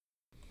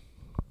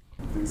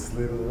This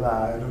little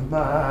light of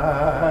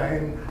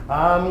mine,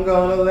 I'm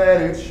gonna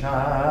let it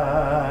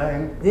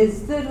shine.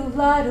 This little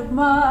light of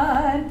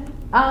mine,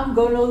 I'm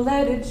gonna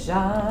let it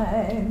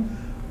shine.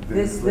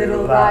 This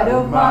little light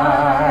of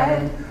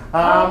mine,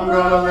 I'm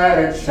gonna let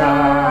it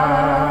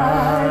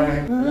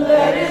shine.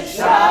 Let it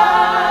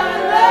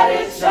shine, let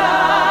it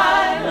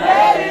shine,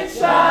 let it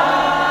shine.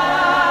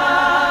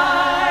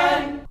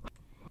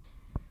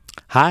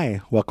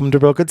 Hi, welcome to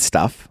Real Good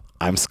Stuff.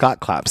 I'm Scott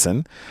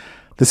Clapson.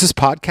 This is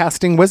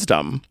Podcasting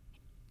Wisdom.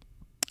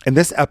 In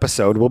this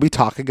episode, we'll be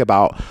talking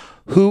about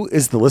who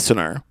is the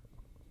listener.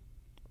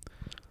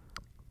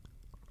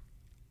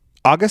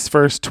 August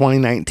 1st,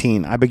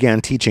 2019, I began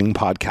teaching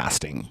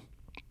podcasting.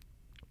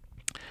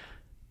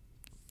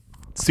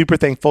 Super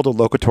thankful to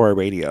Locutora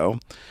Radio.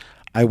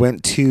 I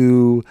went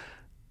to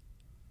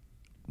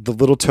the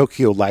Little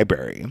Tokyo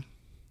Library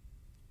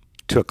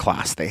to a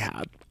class they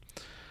had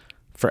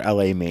for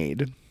LA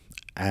Made.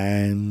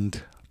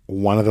 And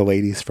one of the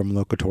ladies from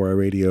Locutora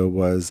Radio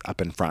was up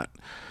in front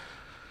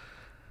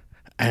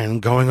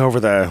and going over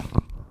the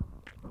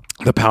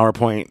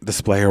PowerPoint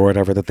display or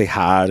whatever that they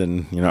had.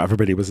 And,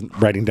 everybody was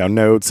writing down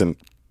notes and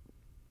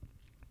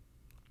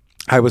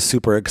I was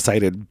super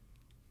excited.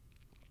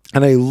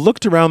 And I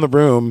looked around the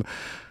room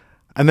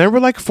and there were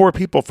like 4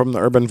 people from the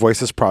Urban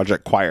Voices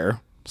Project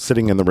choir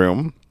sitting in the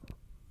room.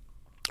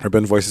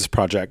 Urban Voices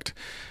Project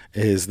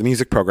is the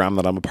music program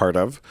that I'm a part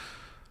of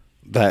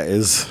that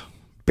is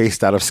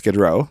based out of Skid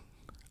Row.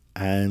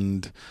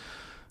 And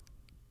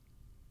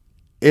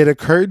it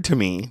occurred to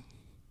me,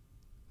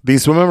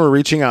 these women were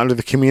reaching out into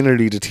the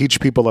community to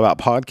teach people about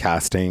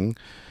podcasting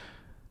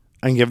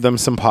and give them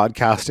some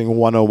podcasting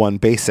 101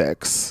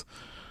 basics.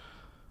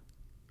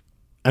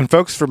 And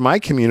folks from my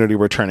community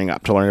were turning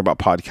up to learn about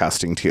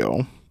podcasting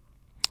too.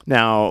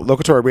 Now,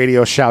 Locutora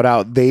Radio, shout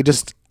out, they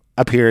just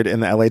appeared in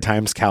the LA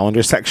Times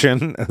calendar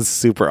section. It's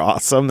super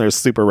awesome. They're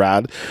super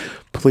rad.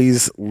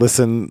 Please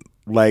listen,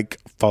 like,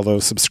 follow,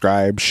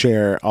 subscribe,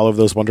 share, all of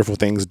those wonderful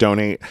things.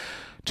 Donate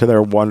to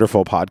their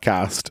wonderful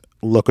podcast,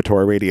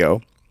 Locutora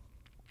Radio.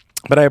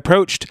 But I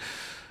approached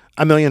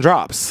A Million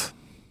Drops,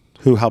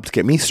 who helped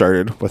get me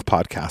started with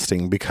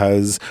podcasting,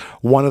 because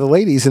one of the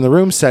ladies in the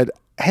room said,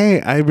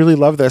 "Hey, I really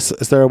love this.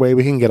 Is there a way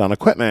we can get on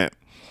equipment?"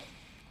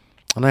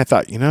 And I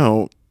thought,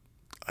 I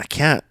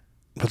can't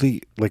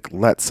really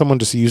let someone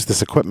just use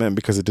this equipment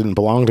because it didn't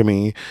belong to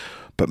me,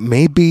 but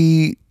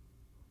maybe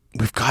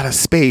we've got a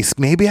space.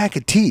 Maybe I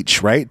could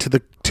teach, right,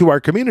 to our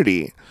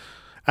community.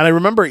 And I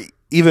remember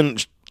even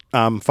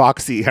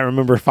Foxy. I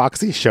remember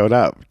Foxy showed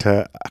up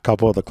to a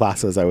couple of the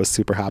classes. I was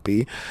super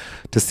happy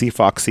to see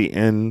Foxy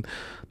in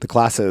the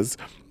classes.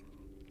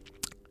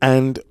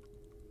 And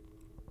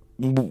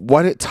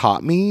what it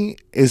taught me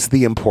is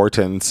the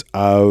importance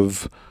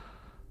of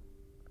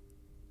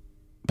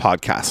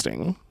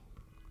podcasting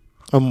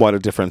and what a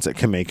difference it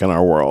can make in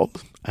our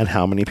world and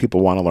how many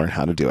people want to learn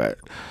how to do it.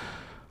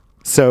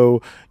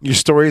 So your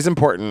story is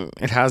important.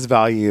 It has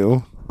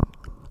value.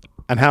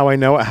 And how I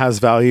know it has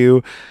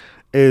value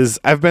is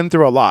I've been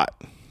through a lot,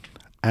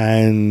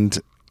 and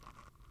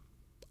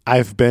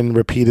I've been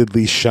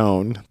repeatedly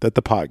shown that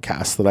the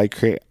podcasts that I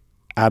create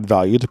add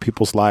value to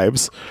people's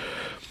lives.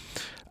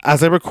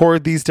 As I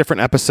record these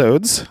different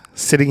episodes,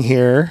 sitting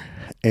here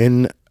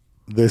in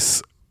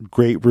this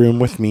great room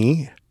with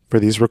me for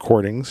these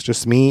recordings,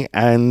 just me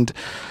and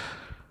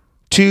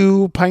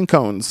 2 pine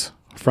cones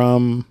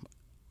from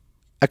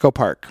Echo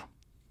Park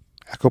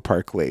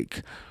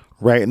Lake,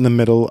 right in the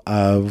middle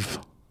of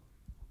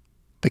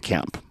the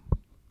camp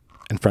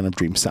in front of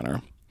Dream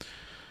Center.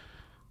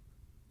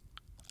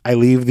 I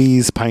leave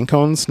these pine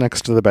cones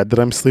next to the bed that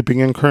I'm sleeping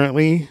in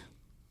currently.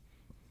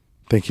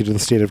 Thank you to the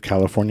state of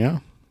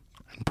California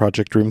and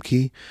Project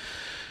Roomkey.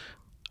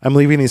 I'm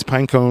leaving these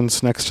pine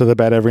cones next to the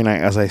bed every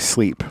night as I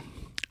sleep.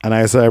 And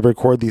as I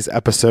record these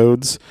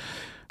episodes,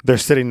 they're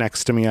sitting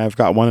next to me. I've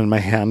got one in my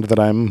hand that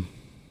I'm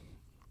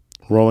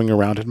rolling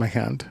around in my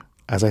hand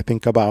as I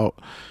think about,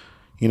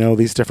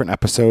 these different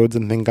episodes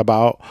and think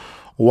about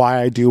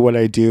why I do what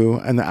I do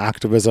and the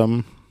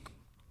activism.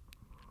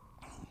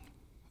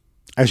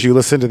 As you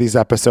listen to these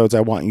episodes,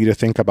 I want you to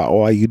think about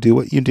why you do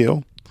what you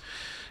do.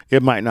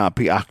 It might not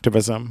be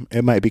activism.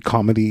 It might be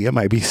comedy. It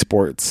might be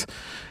sports.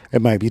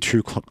 It might be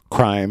true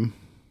crime.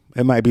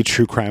 It might be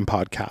true crime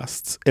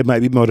podcasts. It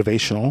might be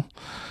motivational.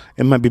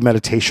 It might be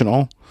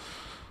meditational.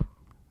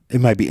 It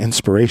might be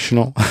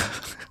inspirational.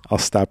 I'll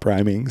stop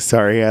rhyming.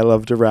 Sorry, I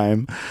love to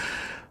rhyme.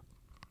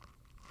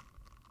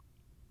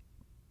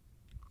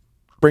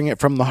 Bring it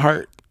from the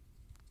heart.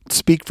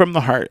 Speak from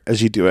the heart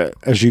as you do it,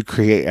 as you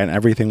create, and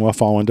everything will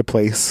fall into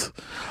place.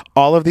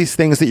 All of these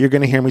things that you're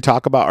going to hear me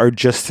talk about are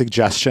just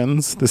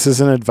suggestions. This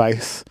isn't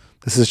advice.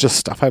 This is just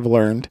stuff I've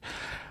learned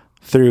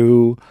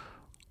through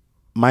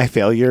my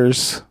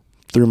failures,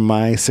 through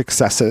my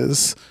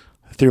successes,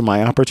 through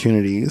my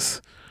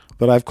opportunities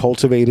that I've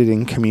cultivated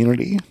in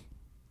community.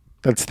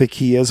 That's the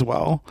key as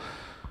well.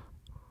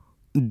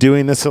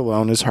 Doing this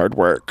alone is hard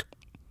work.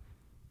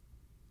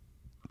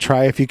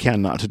 Try if you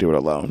can not to do it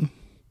alone.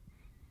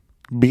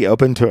 Be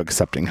open to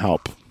accepting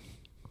help.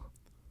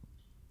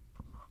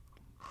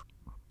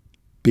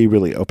 be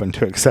really open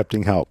to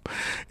accepting help.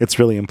 It's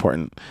really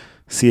important.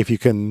 See if you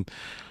can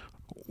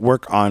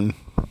work on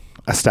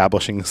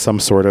establishing some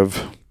sort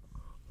of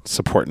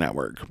support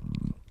network.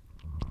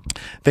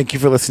 Thank you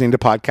for listening to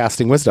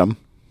Podcasting Wisdom.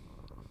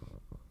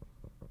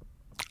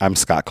 I'm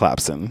Scott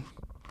Clapson.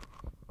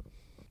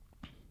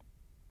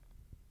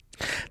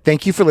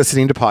 Thank you for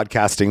listening to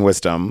Podcasting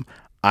Wisdom.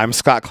 I'm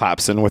Scott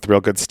Clapson with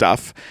Real Good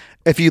Stuff.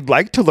 If you'd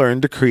like to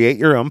learn to create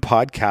your own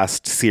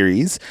podcast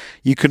series,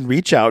 you can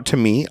reach out to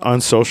me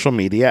on social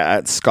media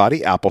at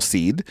Scotty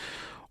Appleseed,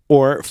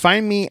 or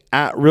find me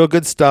at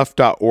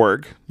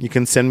realgoodstuff.org. You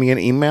can send me an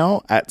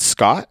email at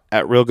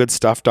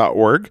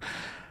scott@realgoodstuff.org.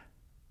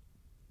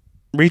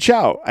 Reach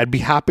out. I'd be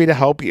happy to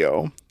help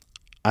you.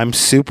 I'm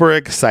super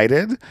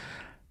excited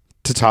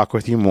to talk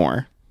with you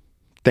more.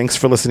 Thanks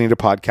for listening to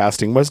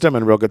Podcasting Wisdom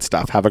and Real Good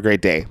Stuff. Have a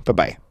great day.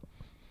 Bye-bye.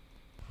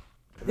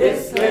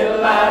 This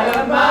little light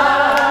of mine.